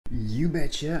You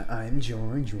betcha, I'm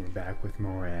George. We're back with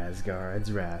more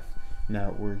Asgard's Wrath.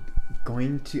 Now, I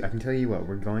can tell you what,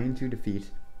 we're going to defeat,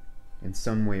 in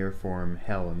some way or form,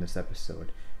 Hell in this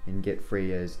episode, and get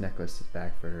Freya's necklace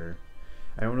back for her.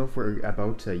 I don't know if we're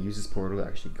about to use this portal to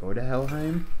actually go to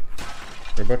Helheim.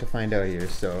 We're about to find out here,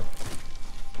 so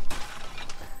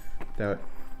without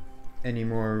any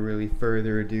more really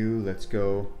further ado, let's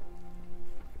go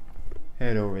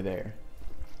head over there.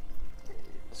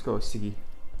 Let's go, Siggy.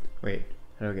 Wait,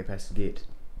 how do I get past the gate?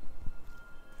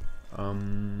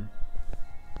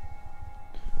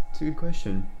 It's a good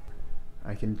question.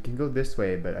 I can go this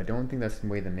way, but I don't think that's the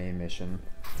way the main mission.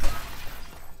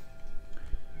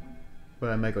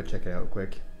 But I might go check it out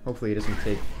quick. Hopefully it doesn't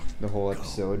take the whole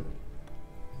episode.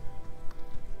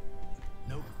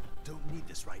 No, don't need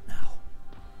this right now.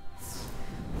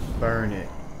 Burn it,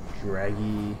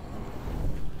 Draggy.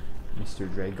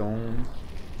 Mr. Dragon.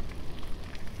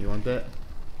 You want that?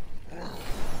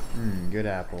 Good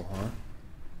apple, huh?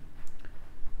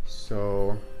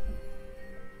 So,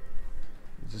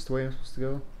 is this the way I'm supposed to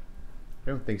go? I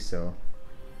don't think so.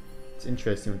 It's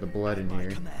interesting with the blood in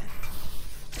here.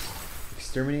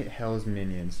 Exterminate Hell's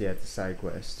minions. Yeah, it's a side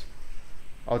quest.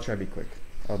 I'll try to be quick.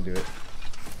 I'll do it.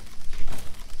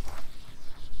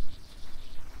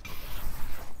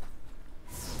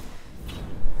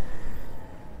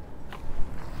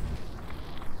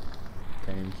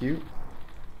 Thank you.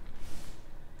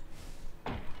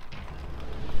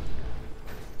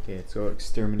 Okay, let's go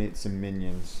exterminate some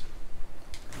minions.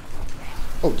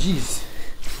 Oh, jeez!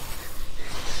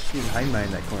 He's hiding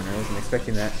behind that corner. I wasn't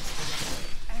expecting that.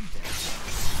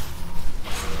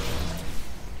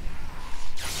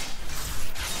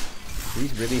 Are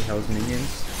these really Hell's minions?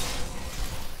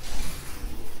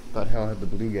 Thought Hell had the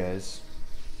blue guys.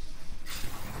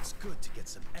 It's good to get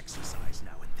some exercise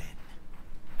now and then.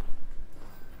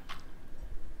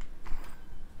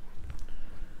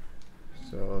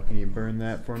 So, can you burn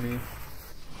that for me?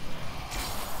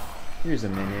 Here's a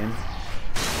minion.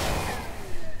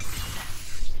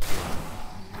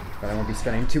 But I won't be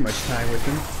spending too much time with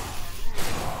him.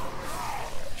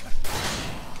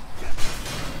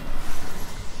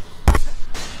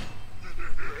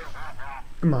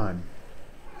 Come on.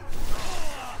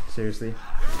 Seriously?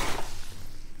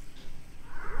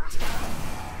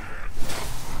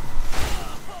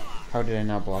 How did I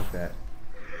not block that?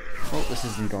 Oh, this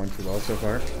isn't going too well so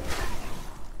far.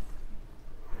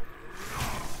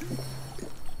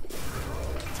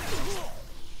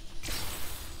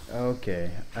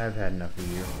 Okay, I've had enough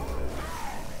of you.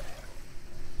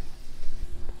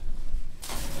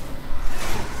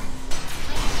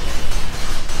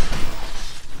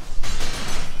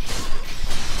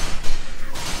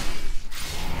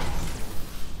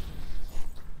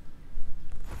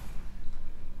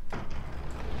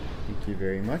 Thank you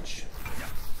very much.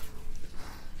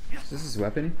 Is this his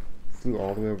weapon? Flew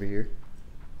all the way over here.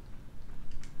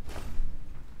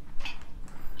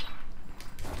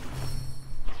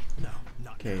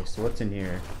 Okay, so what's in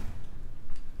here?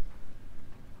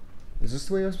 Is this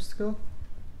the way I was supposed to go?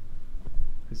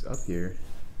 It's up here.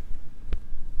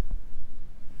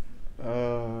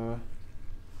 Don't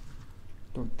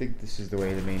think this is the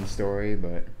way the main story,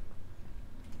 but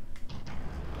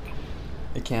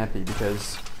it can't be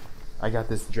because I got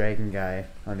this dragon guy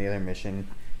on the other mission,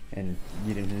 and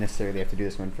you didn't necessarily have to do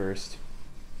this one first.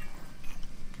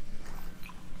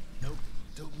 Nope,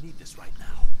 don't need this right now.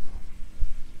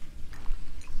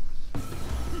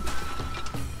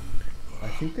 I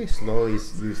think they slowly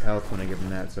lose health when I give them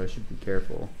that, so I should be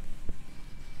careful.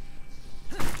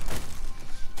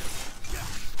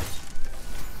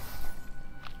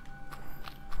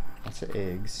 Lots of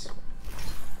eggs.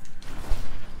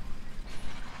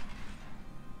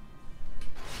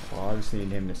 Well, I just need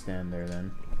him to stand there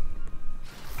then.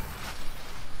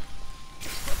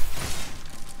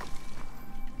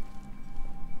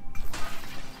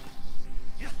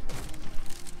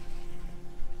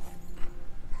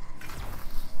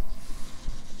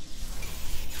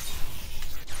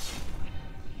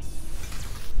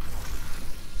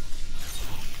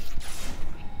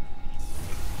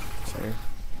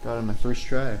 Got it on my first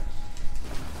try.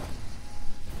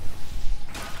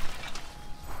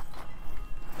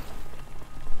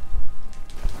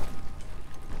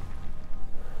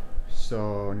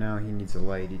 So now he needs to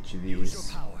light each of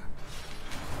these.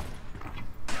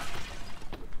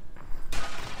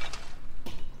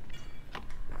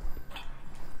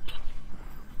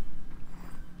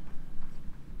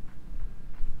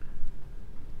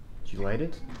 Did you light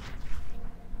it?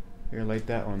 Here, light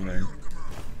that one then.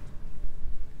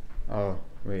 Oh,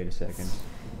 wait a second.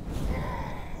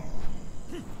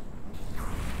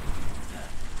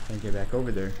 Can't get back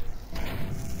over there.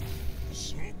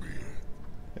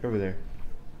 Get over there.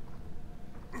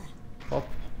 Hop.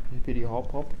 Hippity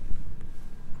hop hop.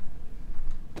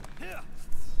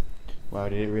 Wow,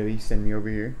 did it really send me over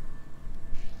here?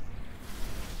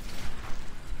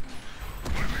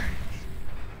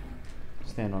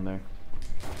 Stand on there.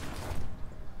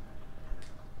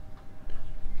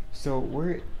 So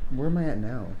where am I at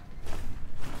now?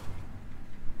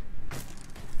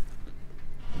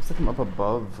 Looks like I'm up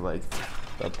above like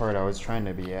the part I was trying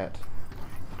to be at.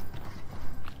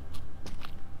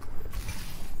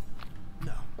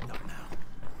 No, not now.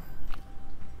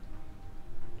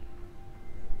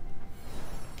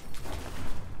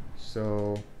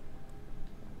 So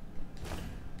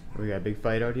we got a big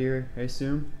fight out here, I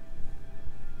assume.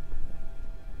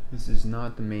 This is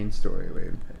not the main story. Wait,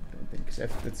 I don't think. 'Cause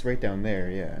it's right down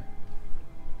there, yeah.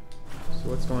 So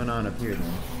what's going on up here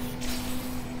then?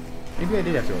 Maybe I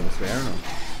did have to go this way. I don't know.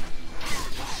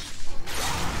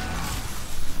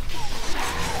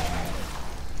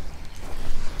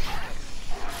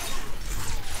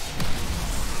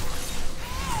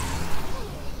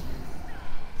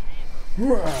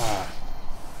 Hurrah!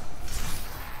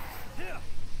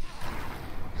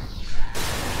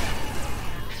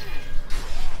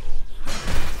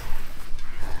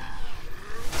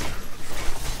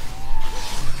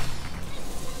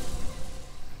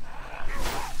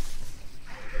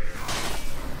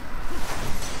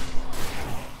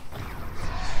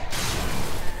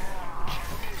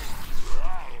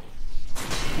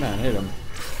 Come on, hit him.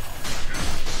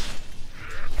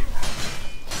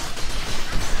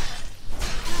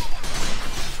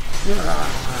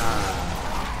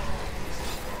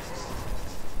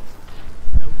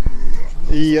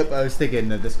 Yep, I was thinking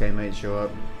that this guy might show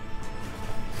up.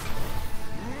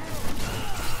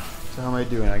 So how am I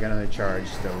doing? I got another charge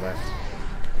still left.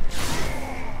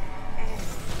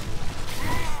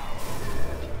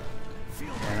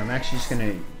 And I'm actually just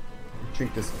gonna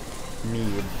drink this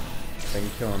mead so I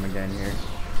can kill him again here.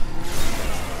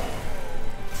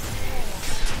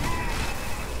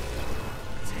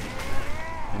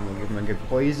 And we'll give him a good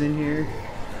poison here.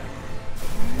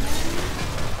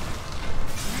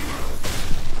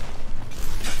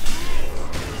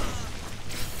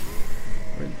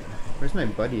 Where's my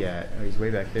buddy at? Oh, he's way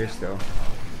back there still.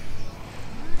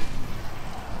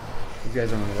 These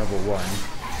guys are on level 1.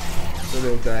 So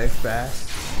they'll die fast.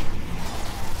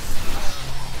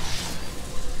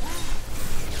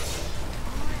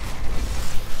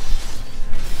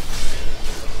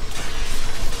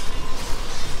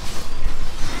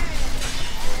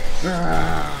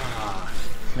 Ah!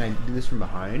 Can I do this from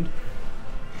behind?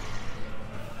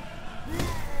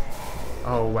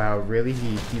 Oh wow, really?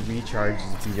 He recharges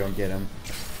if you don't get him.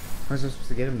 How was I supposed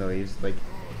to get him though? He's like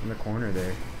in the corner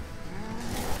there.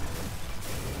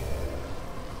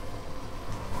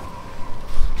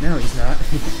 No, he's not.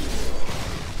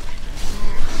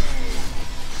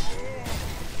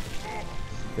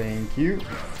 Thank you.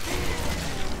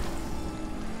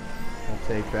 I'll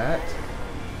take that.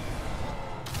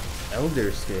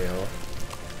 Elder scale.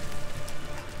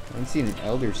 I haven't seen an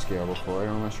elder scale before.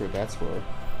 I'm not sure what that's for.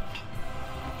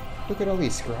 Look at all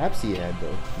these scraps he had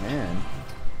though. Man.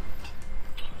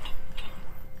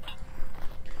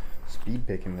 Speed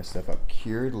picking this stuff up.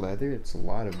 Cured leather. It's a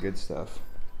lot of good stuff.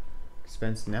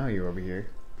 Spence, now you're over here.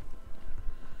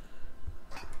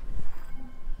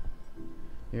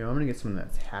 You know, I'm gonna get someone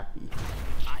that's happy.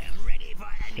 I am ready for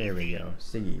anything. There we go.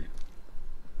 Siggy.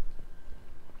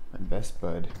 My best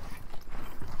bud.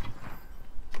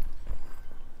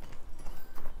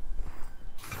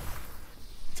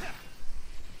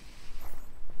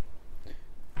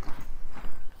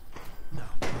 No,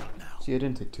 not now. See, it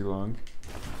didn't take too long.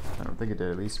 I don't think it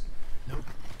did, at least. Nope,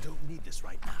 don't need this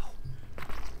right now.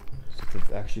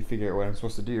 To actually figure out what I'm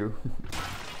supposed to do.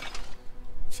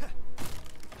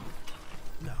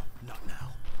 No, not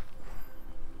now.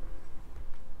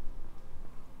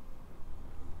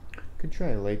 Could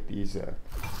try to light these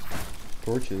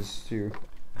torches too.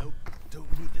 Nope,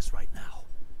 don't need this right now.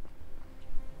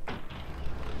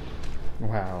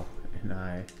 Wow, and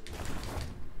I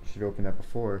should open that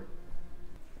before.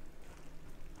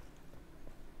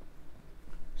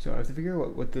 So I have to figure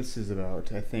out what this is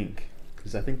about, I think.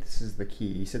 Because I think this is the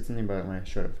key. He said something about it when I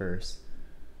showed it first.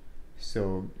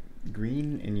 So,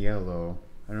 green and yellow.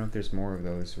 I don't know if there's more of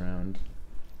those around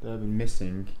that I've been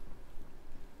missing.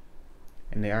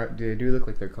 And they do look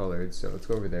like they're colored, so let's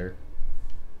go over there.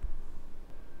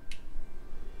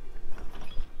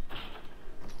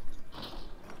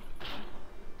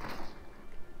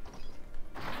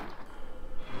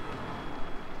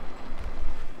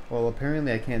 Well,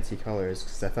 apparently I can't see colors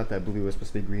because I thought that blue was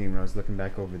supposed to be green when I was looking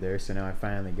back over there, so now I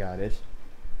finally got it.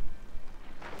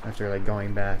 After like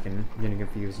going back and getting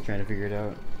confused and trying to figure it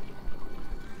out.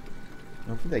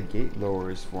 Hopefully that gate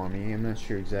lowers for me. I'm not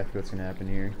sure exactly what's gonna happen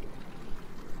here.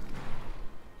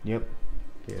 Yep.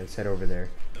 Okay, let's head over there.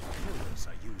 The pillars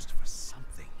are used for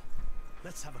something.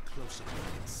 Let's have a closer look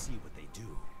and see what they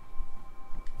do.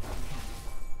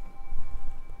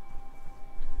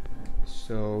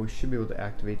 So we should be able to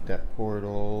activate that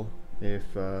portal if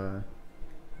let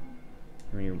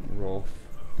me roll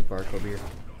the bark over here.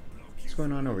 What's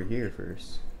going on over here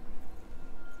first?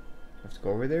 Let's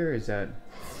go over there, or is that...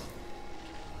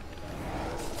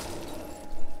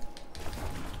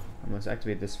 Let's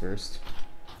activate this first.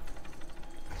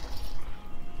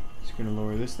 Just gonna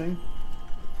lower this thing.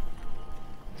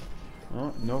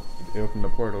 Oh, nope. It opened the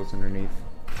portals underneath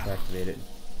to activate it.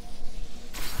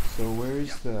 So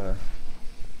where's the...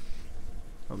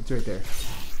 Oh, it's right there.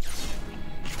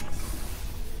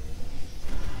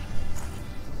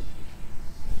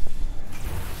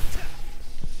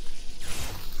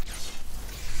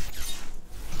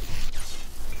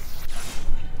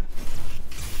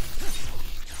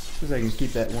 So I can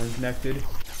keep that one connected.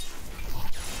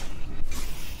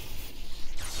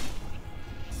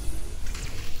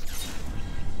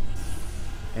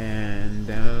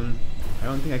 And I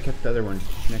don't think I kept the other one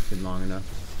connected long enough.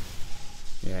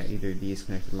 Yeah, either of these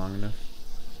connected long enough.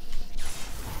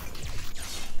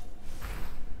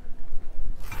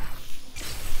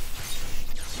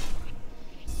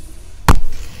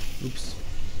 Oops.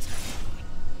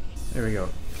 There we go.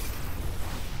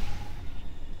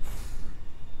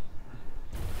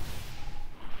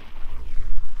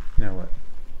 Now what?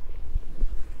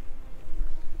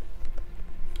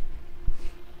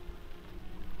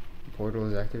 The portal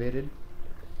is activated.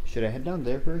 Should I head down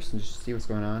there first and just see what's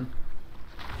going on?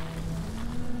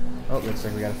 Oh, looks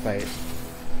like we gotta fight.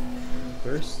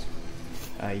 First,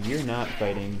 you're not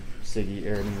fighting Siggy,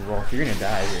 or Rolf. You're gonna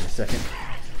die here in a second.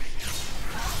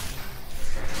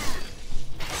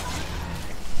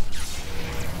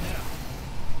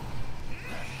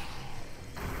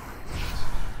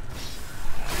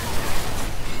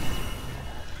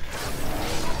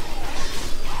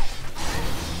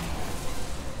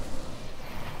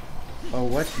 Oh,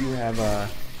 what? You have,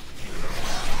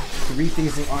 3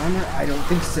 things in armor? I don't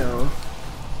think so.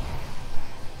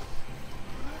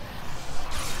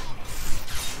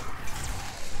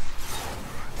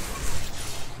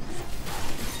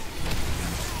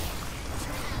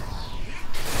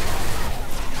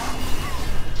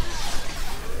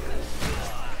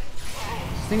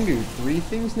 Does this thing do 3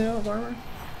 things now of armor?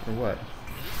 Or what?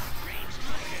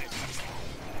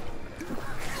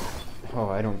 Oh,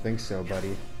 I don't think so,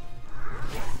 buddy.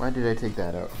 Why did I take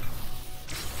that out?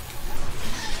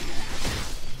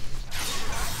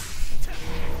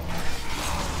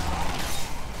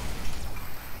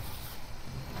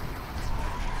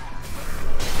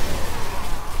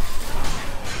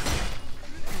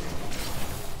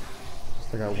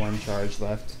 Still got 1 charge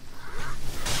left.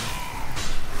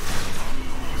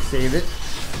 Save it.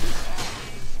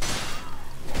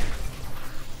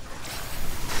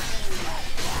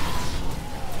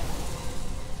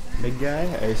 Big guy?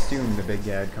 I assume the big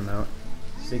guy would come out.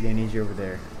 Sig, I need you over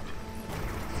there.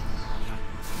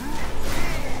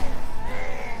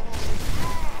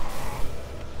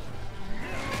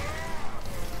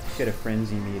 Get a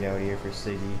frenzy meat out here for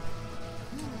Siggy.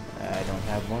 I don't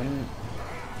have one.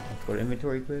 Let's go to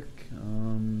inventory quick.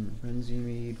 Frenzy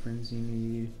mead, frenzy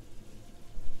mead.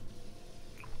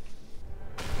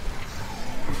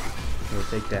 We'll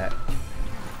take that.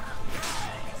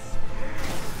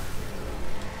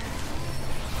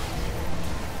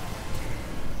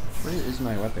 Where is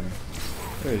my weapon?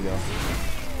 There we go.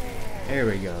 There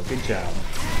we go. Good job,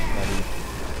 buddy.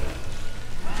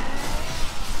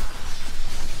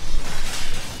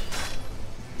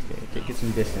 Okay, get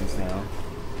some distance now.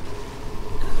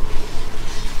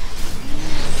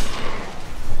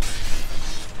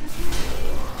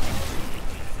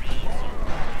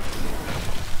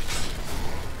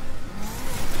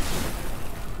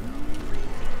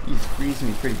 He's freezing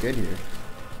me pretty good here.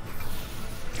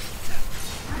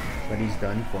 But he's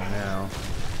done for now.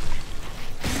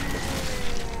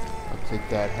 I'll take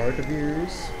that heart of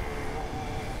yours.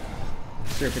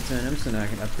 Serpent's in him, so now I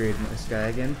can upgrade this guy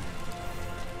again.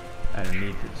 I don't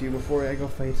need for 2 before I go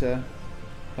fight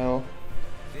Hell.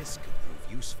 This could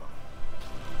prove useful.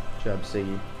 Good job,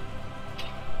 Siggy.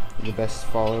 You're the best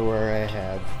follower I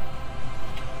have.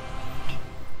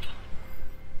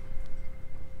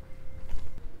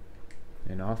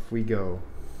 And off we go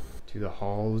to the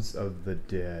halls of the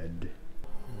dead.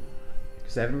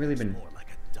 Because I haven't really been... More like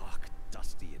a dark,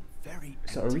 dusty, and very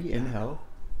So are we empty in ghetto. hell?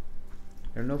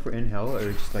 I don't know if we're in hell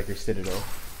or just like a citadel.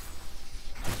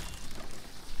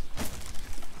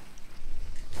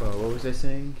 Oh, what was I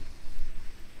saying?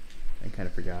 I kind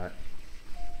of forgot.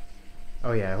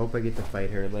 Oh yeah, I hope I get to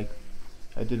fight her like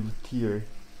I did with Tyr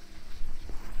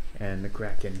and the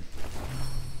Kraken.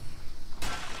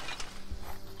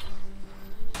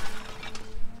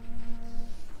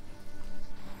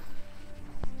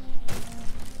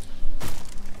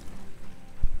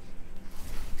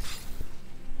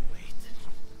 Wait,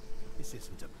 this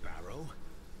isn't a barrow.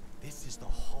 This is the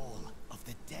Hall of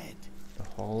the Dead. The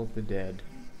Hall of the Dead.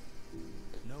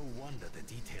 No wonder the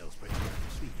details were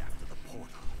incomplete after the portal.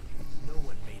 No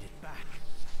one made it back.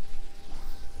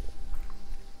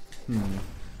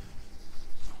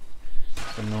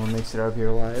 So no one makes it out here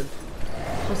alive?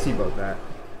 We'll see about that.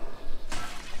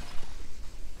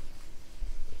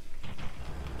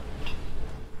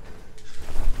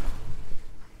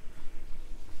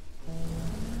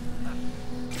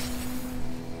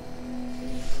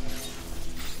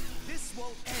 This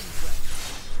won't end well.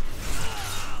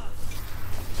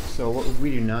 So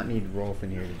we do not need Rolf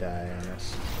in here to die on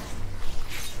us.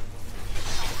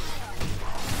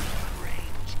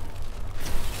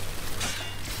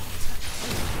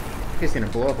 He's gonna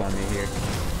blow up on me here.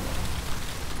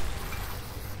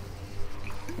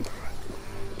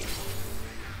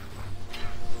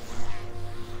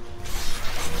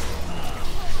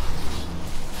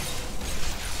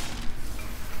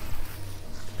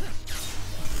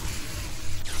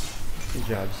 Good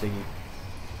job, Siggy.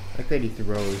 I like that he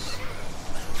throws.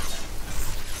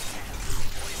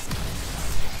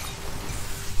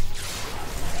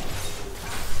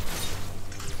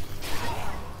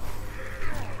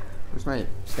 Where's my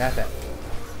staff at?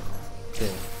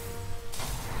 Okay.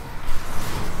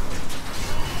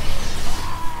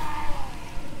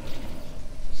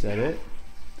 Is that it?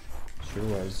 Sure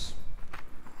was.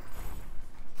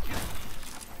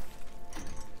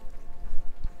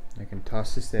 I can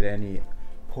toss this at any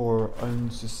poor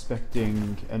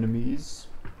unsuspecting enemies.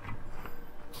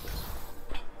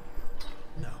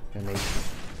 No. And they...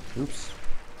 Oops.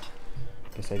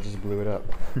 Guess I just blew it up.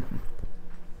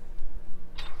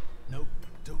 Nope,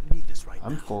 don't need this right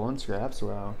I'm now. full on scraps,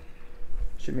 wow.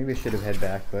 Maybe I should have head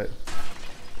back, but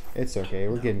it's okay.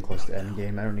 We're getting close to end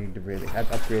game. I don't need to really... I've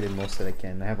upgraded most that I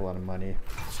can. I have a lot of money.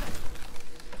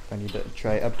 If I need to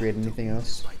try upgrade anything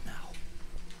else. Right now.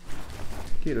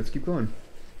 Okay, let's keep going.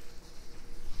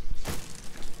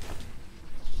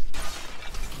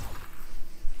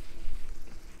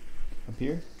 Up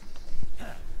here?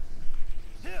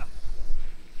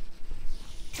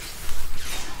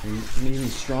 I'm using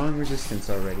strong resistance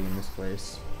already in this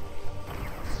place.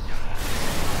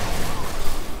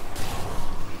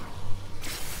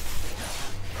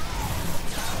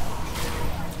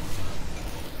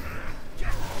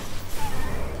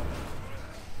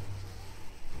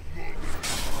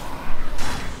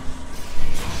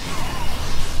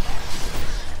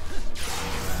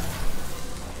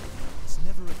 It's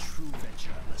never a true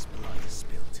venture unless blood is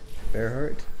spilled.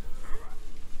 Bearheart?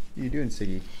 What are you doing,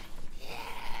 Siggy?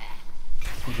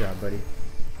 Good job, buddy.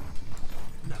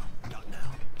 No, not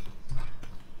now.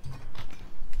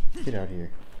 Get out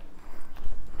here.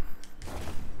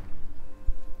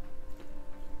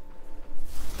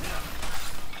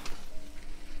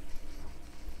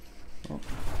 Oh.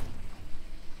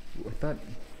 I thought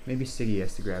maybe Siggy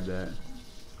has to grab that.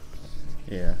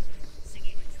 Yeah.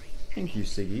 Thank you,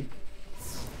 Siggy.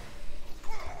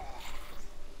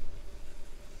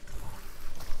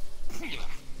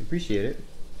 Appreciate it.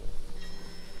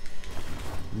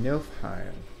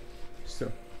 Niflheim. So,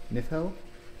 Niflhel?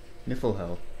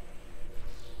 Niflhel.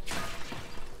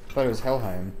 Thought it was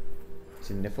Helheim.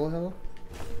 Is it Niflhel?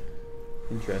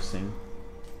 Interesting.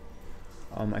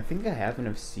 I think I have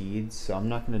enough seeds, so I'm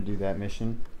not gonna do that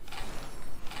mission.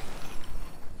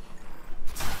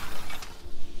 I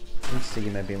think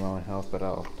Siggy might be low on health, but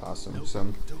I'll toss him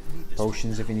some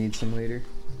potions if he needs some later.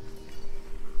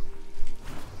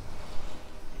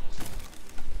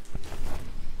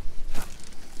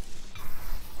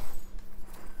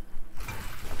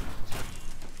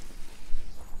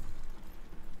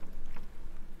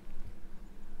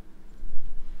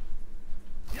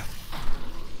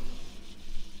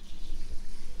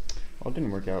 Well, it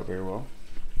didn't work out very well.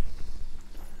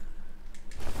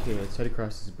 Okay, let's head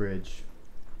across this bridge.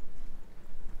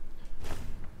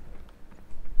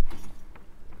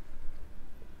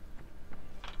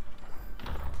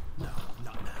 No,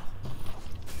 not now.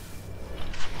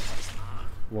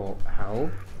 Well, how?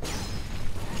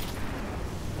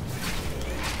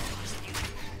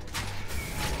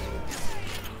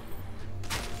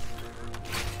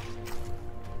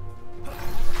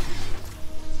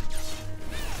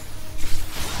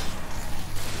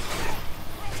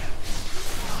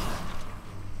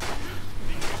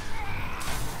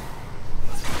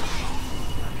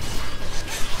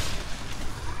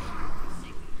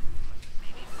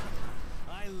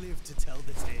 live to tell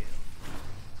the tale.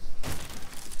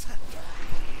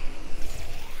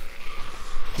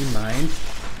 You mind?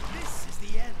 This is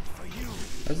the end for you.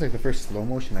 That was like the first slow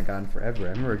motion I got in forever. I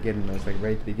remember getting those like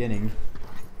right at the beginning.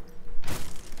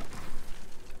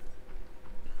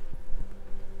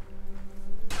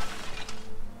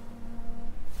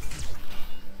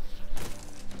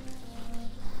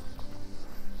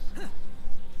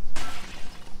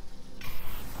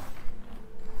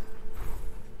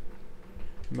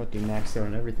 I'm about to max out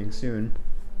on everything soon.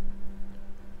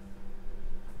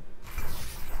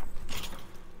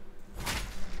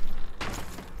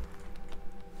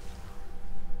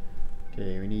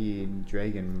 Okay, we need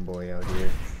Dragon Boy out here.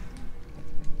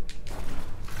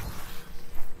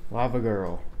 Lava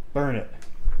Girl, burn it.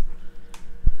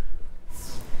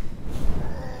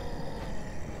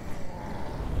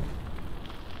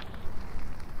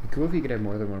 It'd be cool if you could have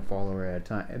more than one follower at a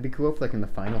time. It'd be cool if, like, in the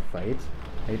final fight,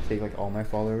 I'd take like all my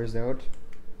followers out,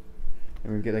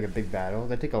 and we'd get like a big battle.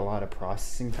 That'd take a lot of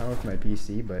processing power for my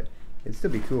PC, but it'd still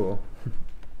be cool.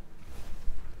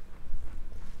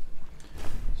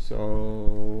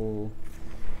 So,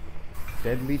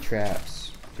 deadly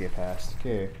traps to get past.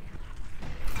 Okay.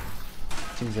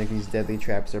 Seems like these deadly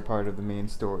traps are part of the main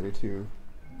story too.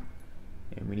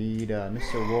 And we need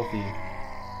Mr. Wolfie.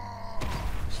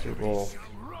 Mr. Wolf.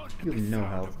 You have no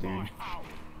health, dude.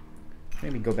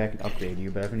 Maybe go back and upgrade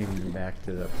you, but I haven't even been back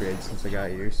to the upgrade since I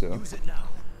got here, so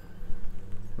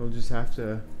we'll just have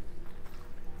to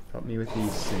help me with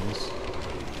these things.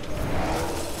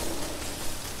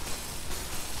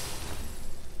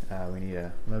 We need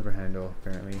a lever handle,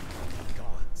 apparently.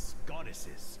 Gods,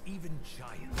 goddesses, even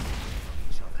giants from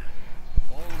each other.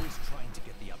 Always trying to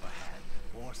get the upper hand,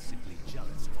 or simply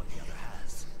jealous of what the other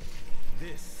has.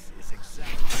 This is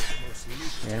exactly the most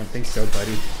lucrative. Yeah, I don't think so,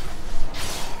 buddy.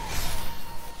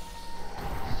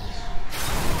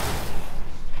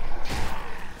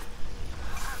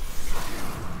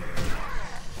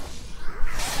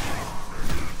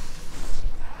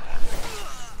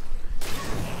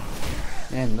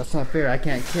 Man, that's not fair. I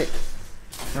can't kick.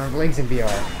 I don't have legs in VR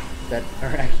that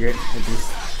are accurate, at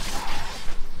least.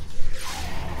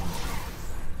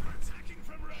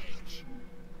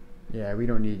 Yeah, we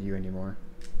don't need you anymore.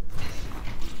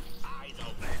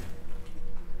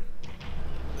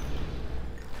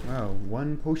 Wow,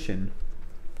 one potion.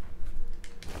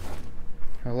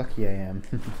 How lucky I am.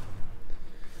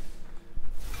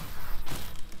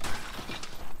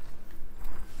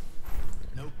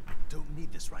 Nope, don't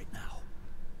need this right now.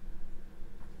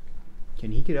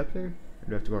 Can he get up there? Or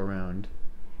do I have to go around?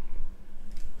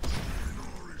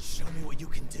 Show me what you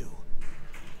can do.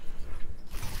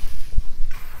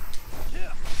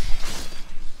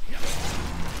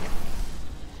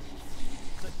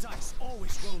 The dice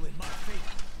always roll in my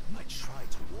favor. I tried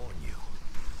to warn you.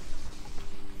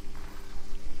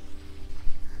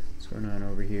 What's going on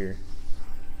over here?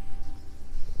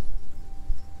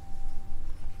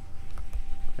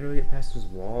 How do I get past those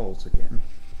walls again?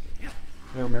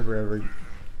 I don't remember ever,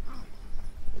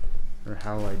 or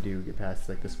how I do get past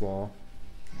like this wall.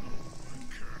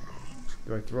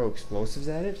 Do I throw explosives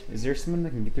at it? Is there someone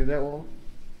that can get through that wall?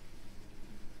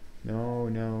 No,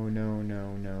 no, no,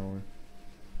 no, no.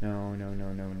 No, no,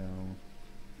 no, no, no.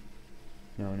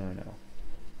 No, no, no.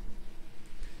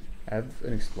 I have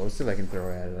an explosive I can throw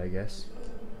at it, I guess.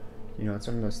 You know, it's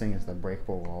one of those things, the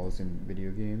breakable walls in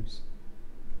video games.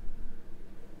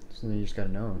 Something you just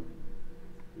gotta know.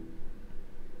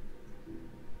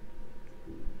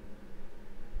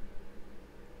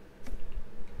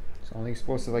 It's the only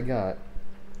explosive I got.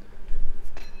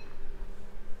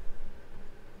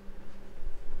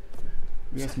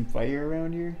 We got some fire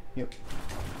around here? Yep.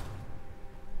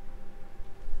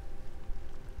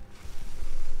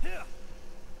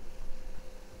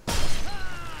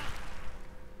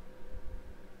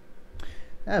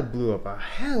 That blew up a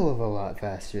hell of a lot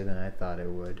faster than I thought it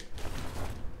would.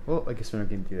 Well, I guess we're not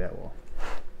getting through that wall.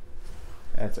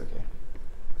 That's okay.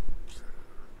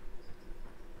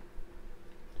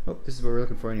 Oh, this is what we're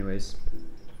looking for anyways.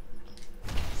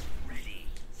 Ready.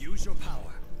 Use your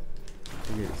power.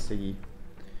 Look at it, Siggy.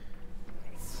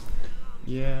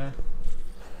 Yeah.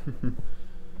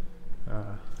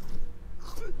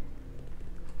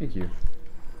 Thank you.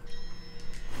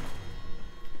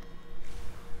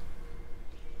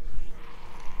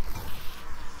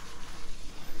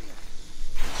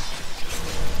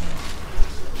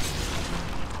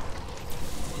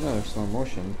 Another slow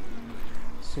motion.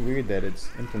 It's so weird that it's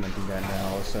implementing that now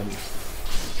all of a sudden.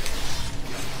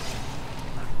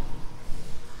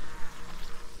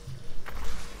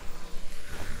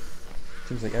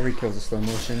 Seems like every kill's a slow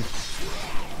motion.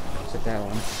 Except that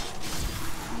one.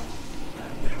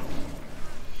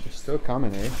 Still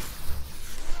coming, eh?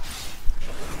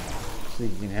 See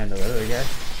if you can handle the other guy.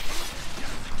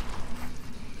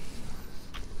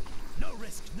 No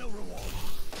risk, no reward.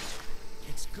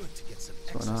 It's good to get some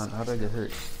What's going on? How did I get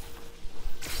hurt?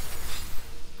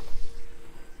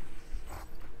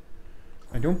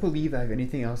 I don't believe I have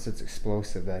anything else that's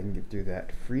explosive that I can get through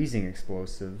that. Freezing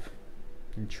explosive.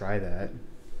 I can try that.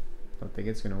 Don't think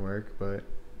it's gonna work, but...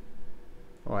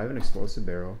 Oh, I have an explosive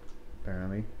barrel,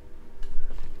 apparently.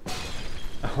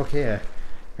 Okay,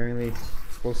 apparently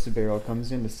explosive barrel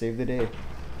comes in to save the day.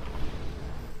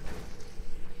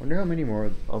 Wonder how many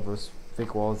more of those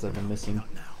fake walls I've been missing.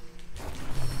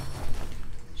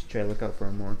 Should try to look out for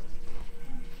them more.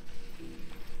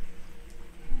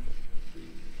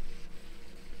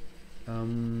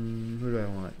 Who do I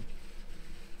want?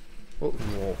 Oh,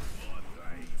 Wolf.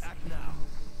 Act now.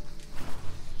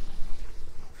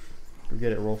 Go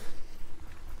get it, Wolf.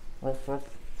 Wolf, Wolf.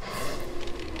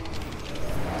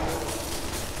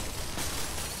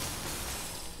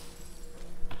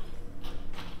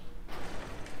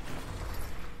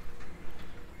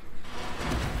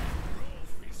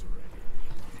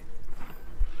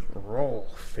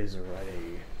 Rolf is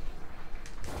ready.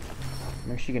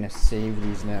 I'm actually gonna save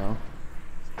these now.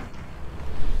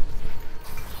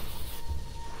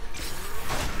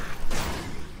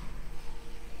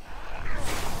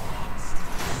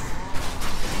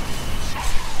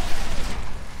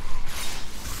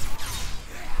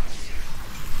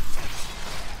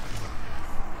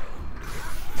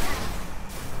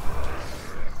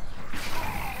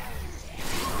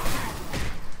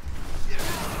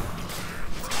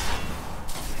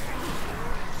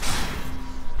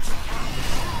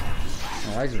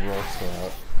 I just rolled still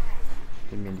out.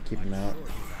 Didn't mean to keep him out.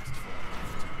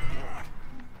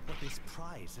 But this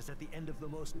prize is at the end of the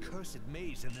most cursed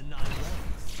maze in the 9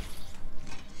 realms.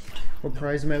 What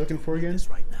prize am I looking for again?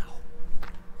 Right now.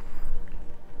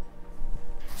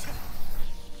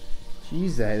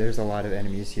 Jeez, there's a lot of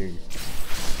enemies here.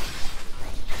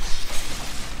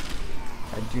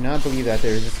 I do not believe that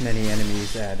there's this many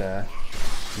enemies at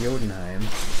Jotunheim.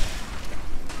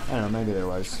 I don't know, maybe there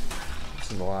was.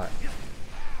 This is a lot.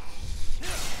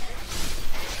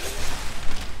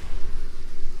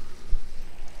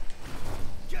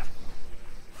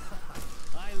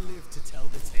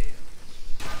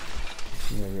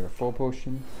 Yeah, you're a full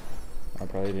potion. I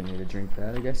probably didn't need to drink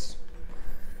that, I guess.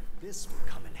 This will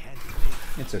come in handy later.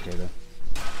 It's okay though.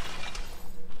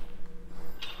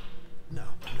 No,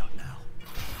 not now.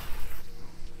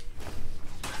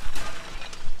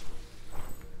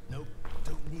 Nope,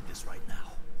 don't need this right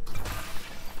now.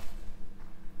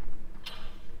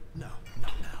 No,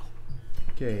 not now.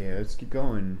 Okay, let's keep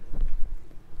going.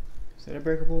 Is that a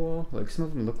breakable wall? Like, some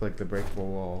of them look like the breakable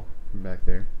wall from back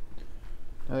there.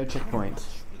 Another checkpoint. How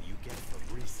much will you get for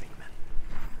racing then?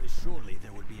 Surely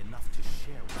there would be enough to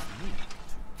share with me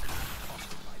to cover the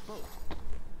cost of my boat.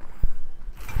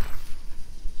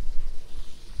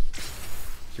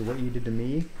 So what you did to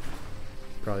me,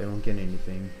 probably won't get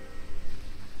anything.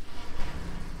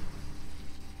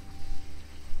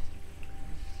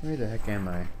 Where the heck am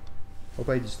I? Hope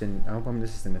I just didn't. I hope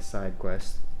this isn't a side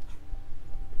quest.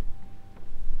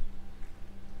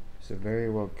 So very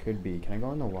well could be. Can I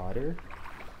go in the water?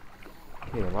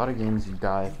 Okay, a lot of games you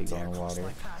die if you go in the water.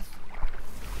 Look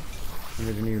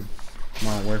at the new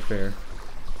Modern Warfare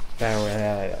Battle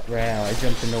Royale. I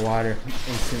jumped in the water,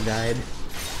 instant died.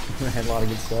 I had a lot of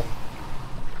good stuff.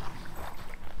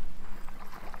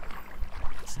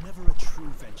 It's never a true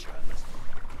venture.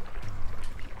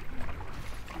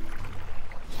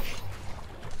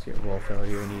 Let's get Wolf out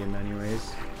here. I need him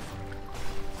anyways.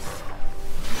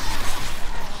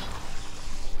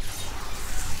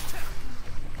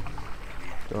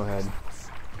 Go ahead.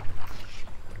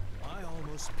 I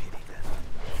almost pity them.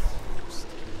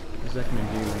 What's that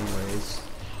gonna do anyways?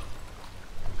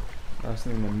 Last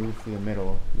thing to move through the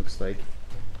middle, looks like.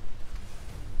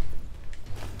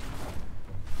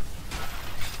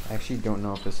 I actually don't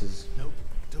know if this is... Nope,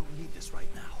 don't need this right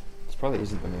now. This probably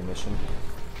isn't the main mission.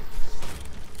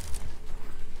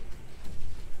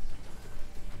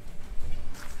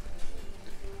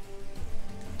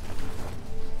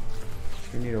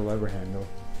 We need a lever handle.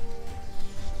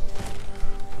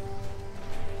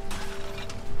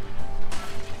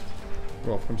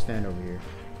 Rolf, come stand over here.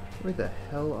 Where the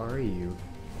hell are you?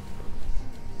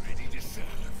 Ready to serve.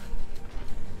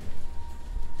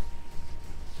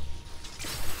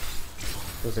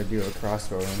 Suppose I do have a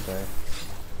crossbow, don't I?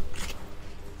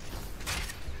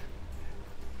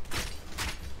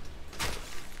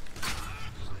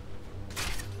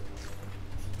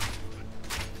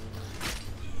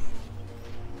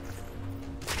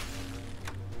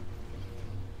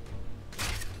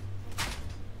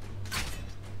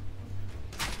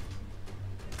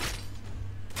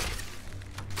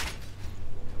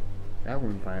 that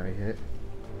one finally hit.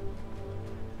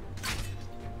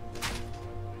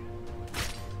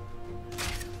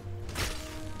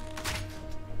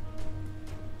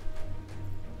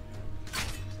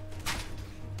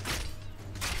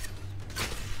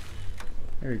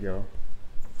 There we go.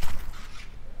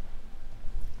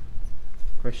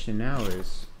 Question now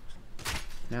is,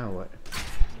 now what?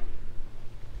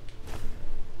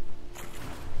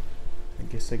 I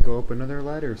guess I go up another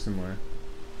ladder somewhere.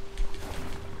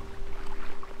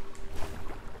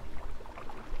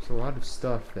 There's a lot of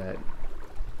stuff that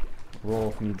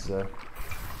Rolf needs to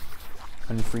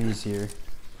unfreeze here.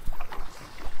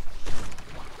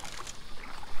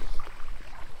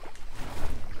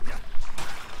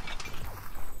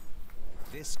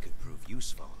 This could prove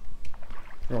useful.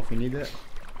 Rolf, you need that?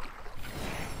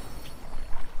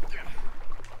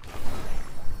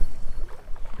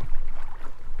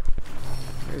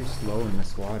 Very slow in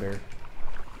this water.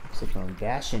 Looks like I'm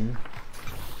dashing.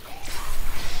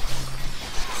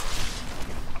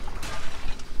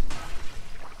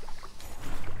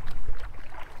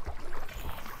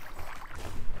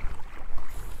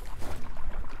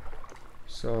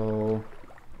 So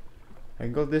I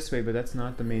can go this way, but that's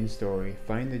not the main story.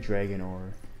 Find the dragon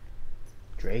ore.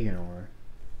 Dragon ore.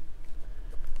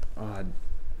 Odd.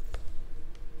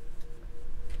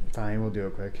 Fine, we'll do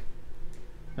it quick.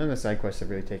 None of the side quests have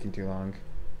really taken too long.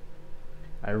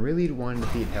 I really wanted to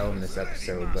defeat Hell in this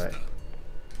episode, but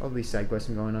all these side quests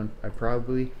I'm going on, I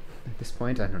probably, at this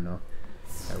point, I don't know.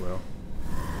 I will.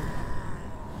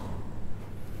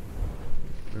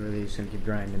 I'm really just gonna keep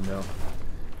grinding though.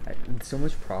 I had so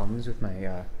much problems with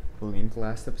my Link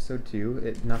last episode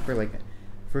too. Not for like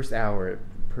first hour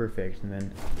perfect, and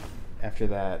then after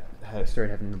that I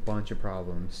started having a bunch of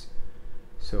problems.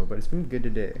 So, but it's been good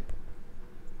today.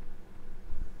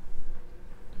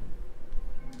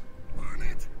 Burn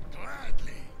it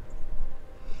gladly.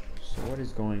 So what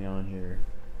is going on here?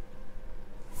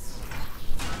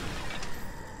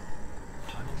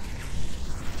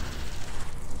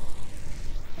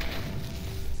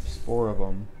 There's 4 of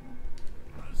them.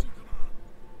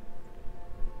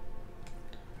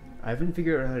 I haven't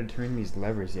figured out how to turn these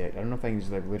levers yet. I don't know if I can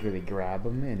just like literally grab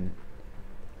them and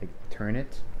like turn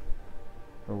it,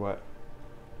 or what.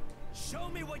 Show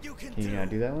me what you can Can you do. not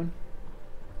do that one?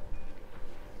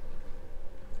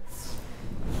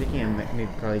 I think I can maybe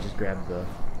probably just grab the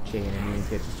chain and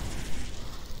yank it.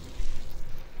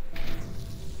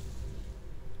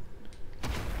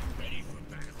 Ready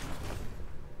for battle.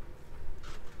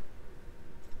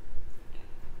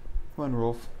 Come on,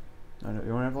 Rolf. I don't, you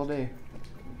don't have all day.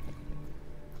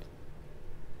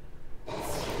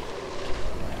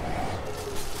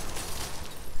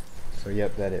 So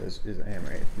yep, that is I am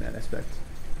right in that aspect.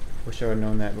 Wish I would have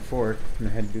known that before and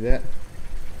I had to do that.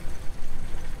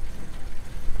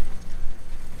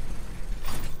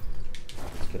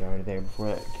 Let's get out of there before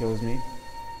that kills me.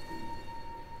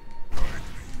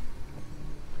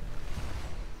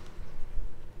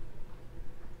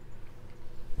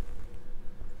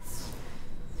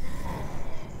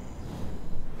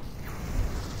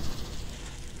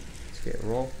 Let's get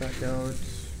Rolf back out.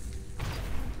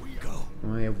 I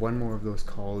only have one more of those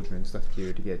cauldrons left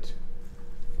here to get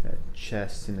that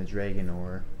chest in the dragon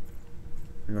ore.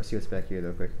 I'm gonna see what's back here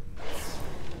though quick.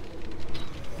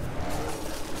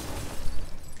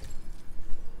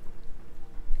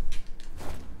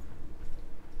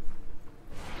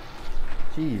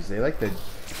 Jeez, they like the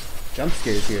jump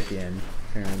scares here at the end,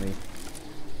 apparently.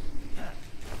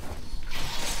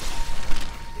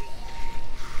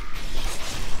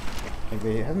 Like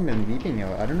they haven't been leaping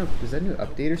out. I don't know, is that a new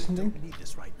update or something Don't need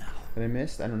this right now. that I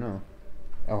missed? I don't know.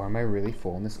 Oh, am I really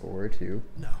full in this ore too?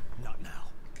 No, not now.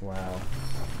 Wow.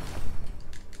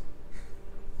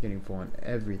 Getting full on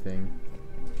everything.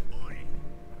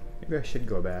 Maybe I should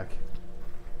go back.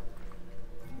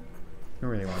 I don't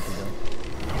really want to go.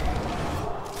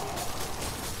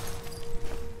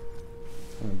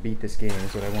 I want to beat this game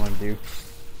is what I want to do.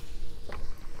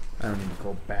 I don't need to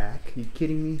go back. Are you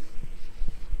kidding me?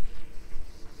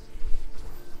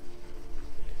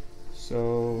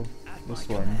 So, At my this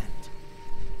one. command.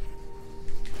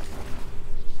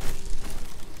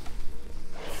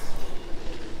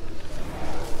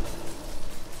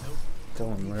 Tell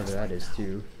him whatever that is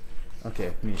too. Okay,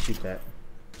 let me shoot that.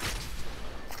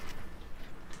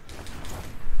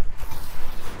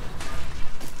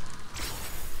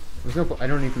 There's no. I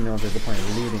don't even know if there's a point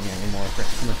of looting anymore for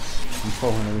how much info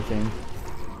and everything.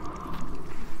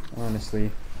 Honestly,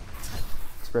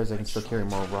 I'm surprised I can still carry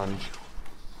more run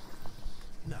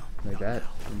No, like not that. now.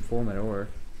 I'm full in that ore.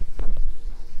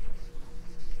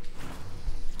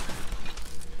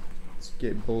 Let's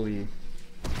get bully.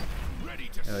 Ready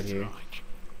out here.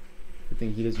 Good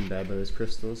thing he doesn't die by those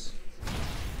crystals.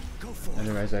 Go for it.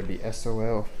 Otherwise I'd be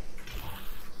SOL.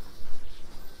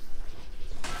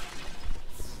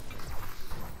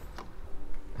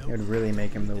 It would really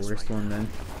make him the worst one then.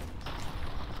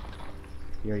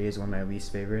 He already is one of my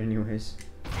least favorite anyways.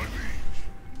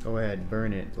 Go ahead,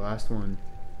 burn it. Last one.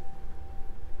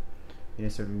 He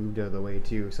just sort of moved out of the way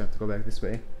too, so I have to go back this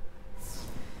way.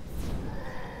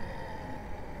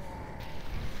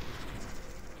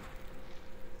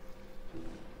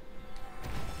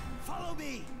 Follow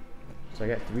me. So I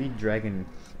got 3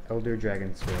 elder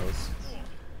dragon scrolls.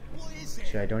 What is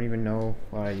Which it? I don't even know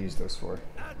what I use those for.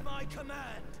 At my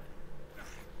command.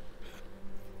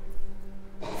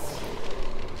 I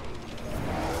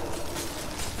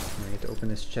get to open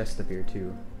this chest up here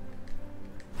too.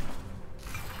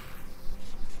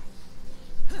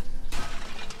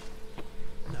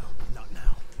 No, not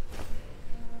now.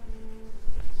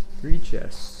 3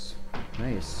 chests.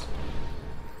 Nice.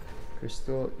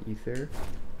 Crystal, ether.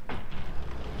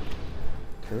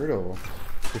 Turtle.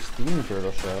 Pristine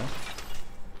turtle shell.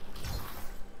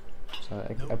 So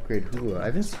I can upgrade Hula. I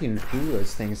haven't seen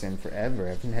Hula's things in forever. I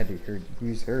haven't had to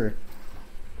use her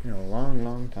in a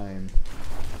long time.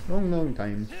 Long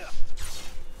time.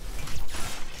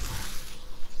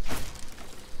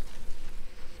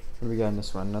 What do we got in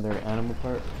this one? Another animal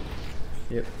part?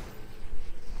 Yep.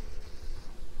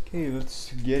 Okay,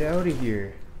 let's get out of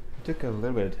here. It took a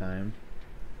little bit of time.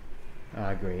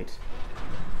 Ah, great.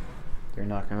 They're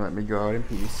not gonna let me go out in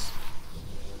peace.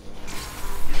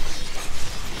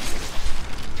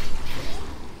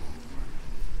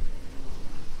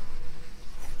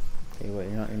 Okay, well,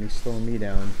 you're not gonna be slowing me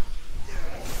down.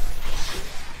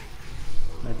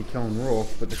 Might be killing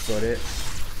Rolf, but that's about it.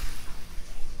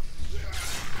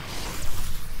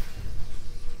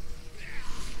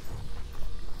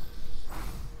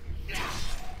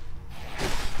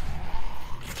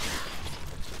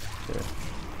 There.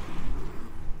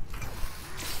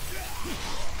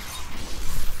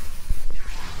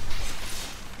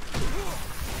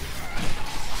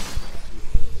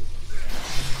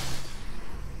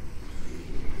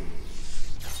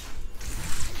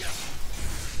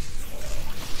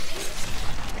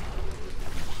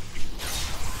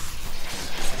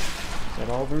 Is that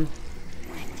all of them?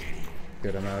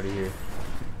 Good, I'm out of here.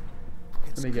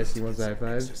 Let me guess, he wants high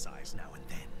five. Exercise now and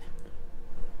then.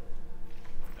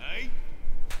 Hey?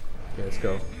 Okay, let's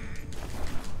go.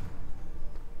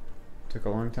 Took a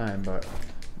long time, but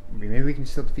maybe we can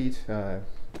still defeat Hell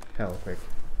quick.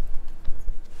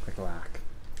 Quick lack.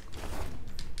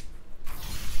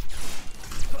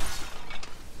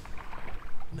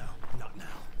 No, not now.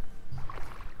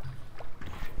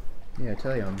 Yeah, I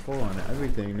tell you, I'm full on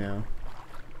everything now.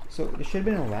 So there should have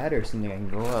been a ladder or something I can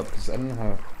go up, because I don't know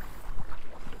how I'm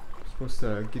supposed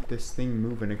to get this thing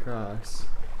moving across.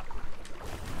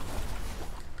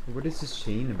 What is this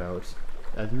chain about?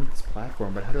 I've moved this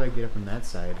platform, but how do I get up on that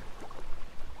side?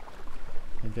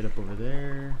 Can I get up over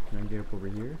there? Can I get up over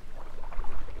here?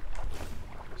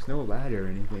 There's no ladder or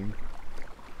anything.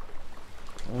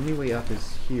 Only way up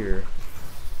is here.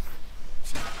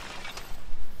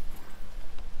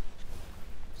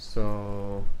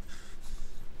 So...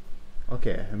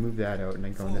 okay, I move that out and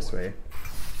then going this way.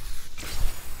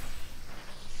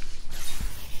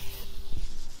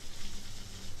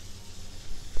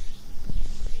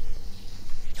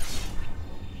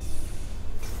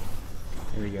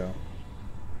 Here we go.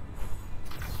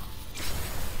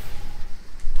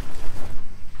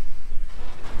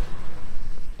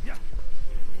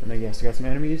 And I guess I got some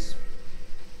enemies.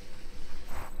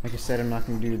 Like I said, I'm not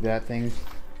going to do that thing,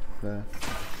 the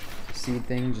seed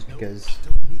thing, just because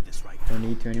Don't need this right I don't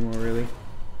need to anymore, really.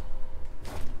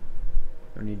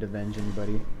 Don't need to avenge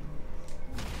anybody.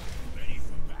 Ready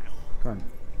for battle. Come on,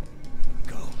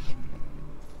 Go.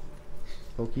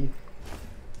 Pokey.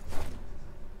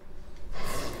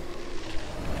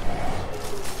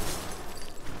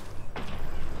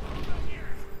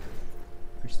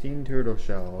 Pristine turtle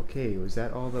shell. Okay, was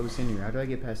that all that was in here? How do I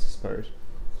get past this part?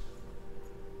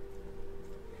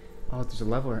 Oh, there's a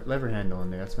lever handle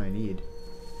in there. That's what I need.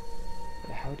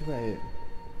 But how do I...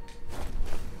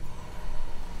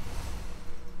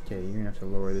 okay, you're gonna have to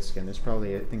lower this again. There's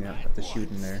probably a thing I have to shoot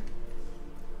in there.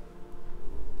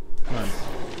 Come on.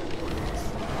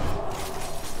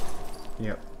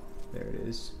 Yep, there it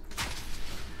is.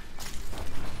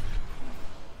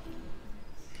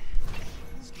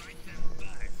 Strike them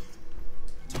back.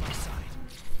 To my side.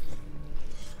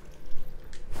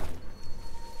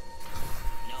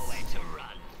 Nowhere to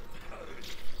run.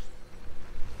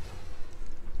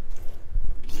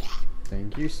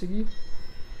 Thank you, Siggy.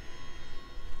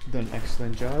 Done an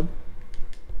excellent job.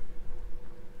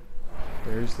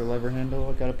 There's the lever handle.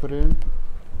 I gotta put it in.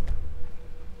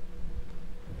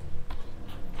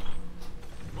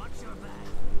 Watch your back.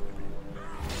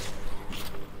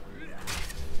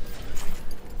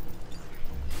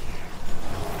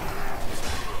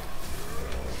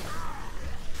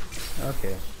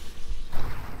 Okay.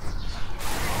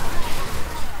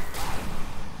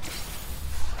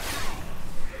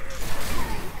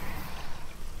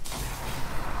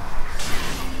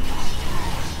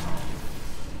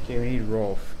 Okay, we need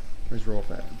Rolf. Where's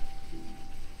Rolf at?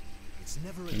 It's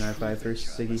never a Can I buy true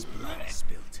first, adventure Siggy? unless blood is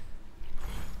spilt.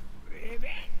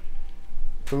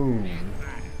 Boom.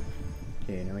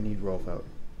 Okay, now I need Rolf out.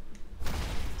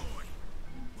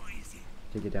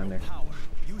 Take it down there. Power.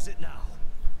 Use it now.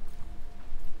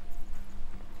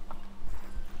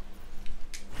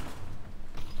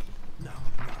 No,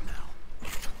 not now.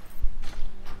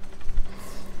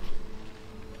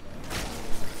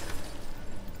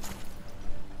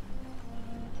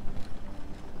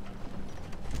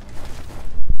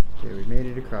 Okay, we made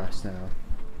it across now.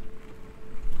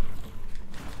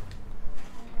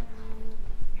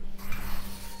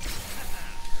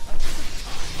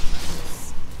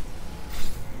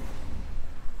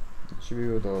 Should be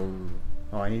able to...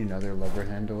 Oh, I need another lever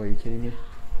handle. Are you kidding me?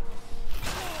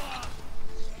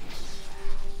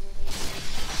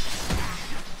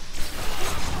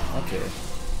 Okay.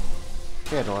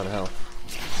 They had a lot of health.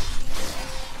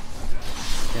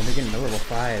 Yeah, they're getting to level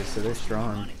 5, so they're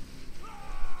strong.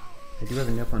 I do have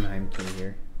a Niflheim key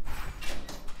here.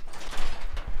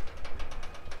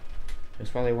 There's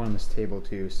probably one on this table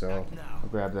too, so I'll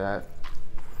grab that.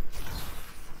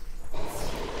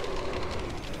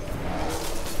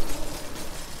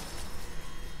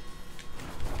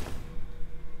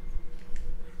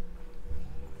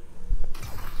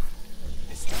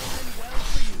 It's going well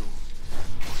for you.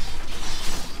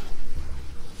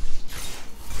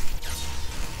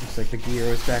 Looks like the gear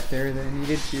was back there that I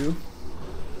needed to.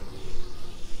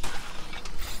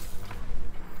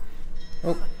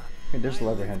 Oh, hey, there's the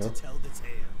lever handle. To tell the tale.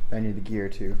 I need the gear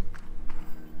too.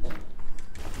 Okay,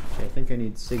 I think I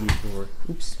need Siggy for...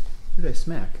 Oops, who did I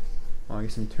smack? Oh, I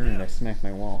guess I'm turned. I smacked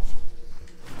my wall.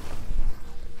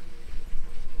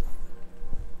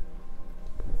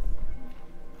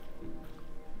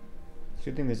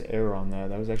 Good thing there's arrow on that.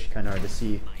 That was actually kind of hard to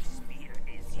see. My spear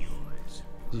is yours.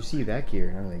 Did you see that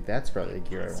gear? I'm like, that's probably the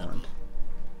gear I want.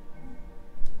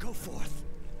 Go forth.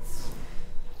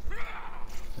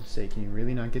 Let's say, can you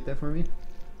really not get that for me?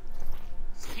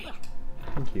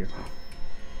 Thank you.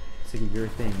 It's like your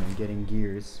thing. I'm getting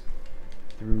gears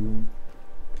through.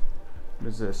 What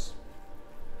is this?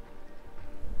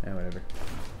 Whatever.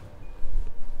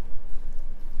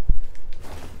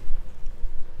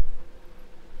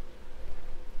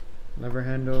 Lever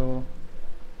handle.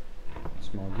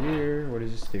 Small gear. What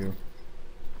does this do?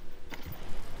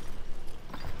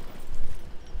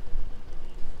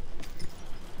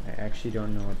 I actually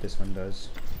don't know what this one does.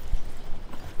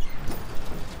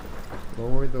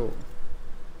 Lower the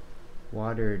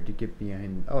water to get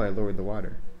behind. Oh, I lowered the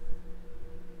water.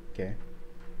 Okay.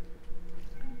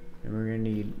 And we're gonna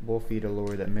need Wolfie to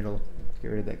lower that middle. Get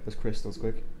rid of those crystals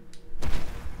quick.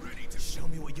 Ready to show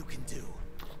me what you can do.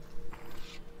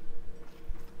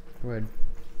 Go ahead.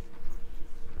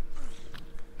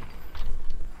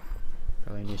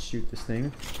 Probably need to shoot this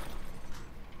thing.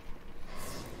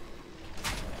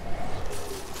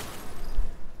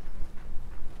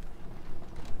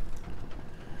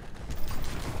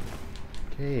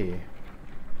 Okay.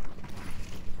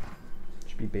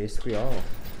 Should be basically all.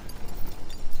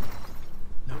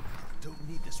 Nope, don't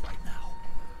need this right now.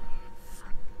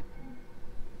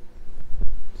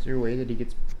 Is there a way that he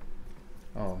gets...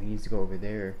 Oh, he needs to go over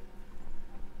there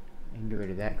and get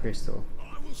rid of that crystal.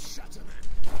 I will shatter them.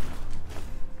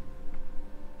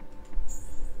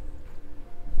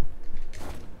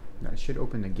 That should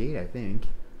open the gate, I think.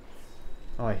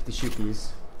 Oh, I have to shoot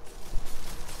these.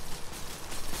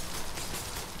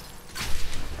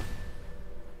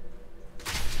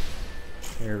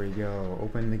 There we go.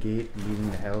 Open the gate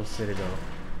leading to Hell Citadel.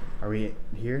 Are we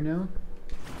here now?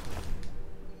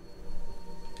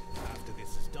 After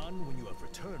this is done, when you have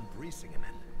returned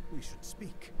Brisingamen, we should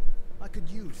speak. I could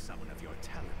use some of your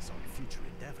talents on future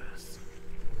endeavors.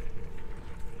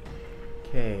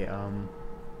 Okay,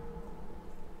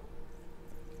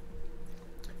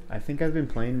 I think I've been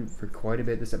playing for quite a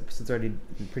bit. This episode's already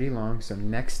been pretty long, so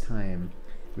next time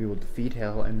we will defeat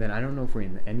Hell, and then I don't know if we're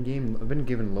in the end game. I've been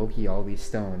giving Loki all these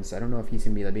stones. I don't know if he's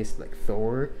gonna be basically like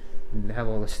Thor and have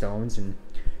all the stones and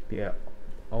be have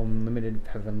unlimited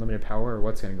power, or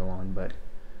what's gonna go on. But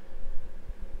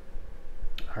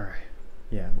Alright.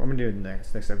 Yeah, well, I'm gonna do it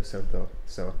next episode though.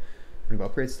 So I'm gonna go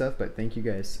upgrade stuff, but thank you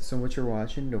guys so much for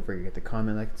watching. Don't forget to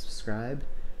comment, like, and subscribe.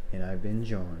 And I've been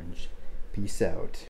George. Peace out.